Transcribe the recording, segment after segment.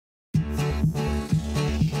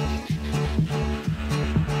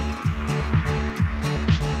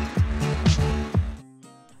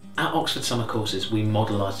At Oxford Summer Courses, we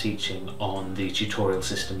model our teaching on the tutorial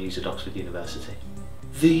system used at Oxford University.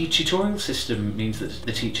 The tutorial system means that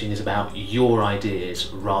the teaching is about your ideas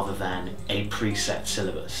rather than a preset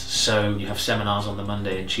syllabus. So you have seminars on the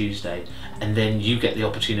Monday and Tuesday, and then you get the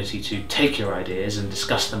opportunity to take your ideas and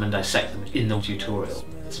discuss them and dissect them in the tutorial.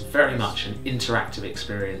 It's very much an interactive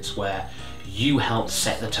experience where you help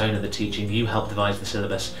set the tone of the teaching, you help devise the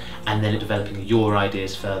syllabus, and then developing your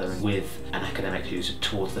ideas further with an academic who's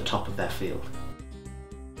towards the top of their field.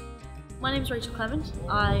 My name is Rachel Clement.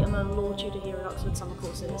 I am a law tutor here at Oxford Summer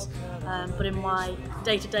Courses, but in my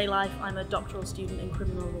day-to-day life I'm a doctoral student in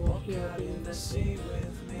criminal law here at the university.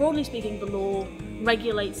 Broadly speaking, the law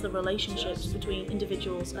regulates the relationships between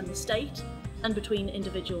individuals and the state, and between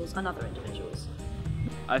individuals and other individuals.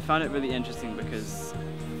 I found it really interesting because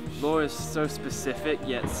law is so specific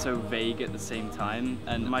yet so vague at the same time,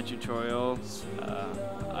 and in my tutorial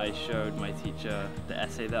I showed my teacher the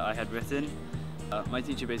essay that I had written. My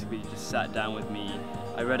teacher basically just sat down with me,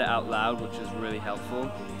 I read it out loud, which was really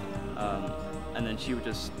helpful, and then she would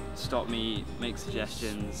just stop me, make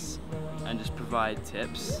suggestions and just provide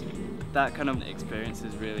tips. That kind of experience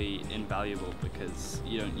is really invaluable because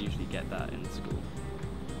you don't usually get that in school.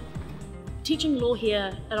 Teaching law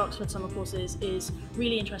here at Oxford Summer Courses is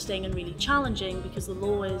really interesting and really challenging because the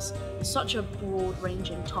law is such a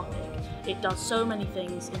broad-ranging topic. It does so many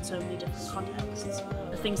things in so many different contexts.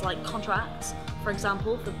 Things like contracts, for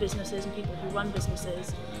example, for businesses and people who run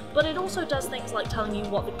businesses, but it also does things like telling you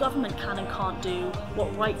what the government can and can't do,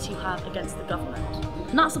 what rights you have against the government.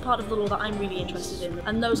 And that's the part of the law that I'm really interested in,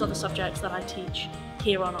 and those are the subjects that I teach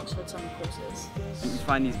here on Oxford Summer Courses. You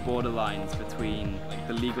find these borderlines between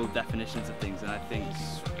the legal definitions of things, and I think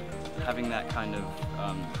having that kind of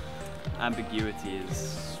ambiguity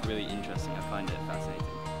is really interesting. I find it fascinating.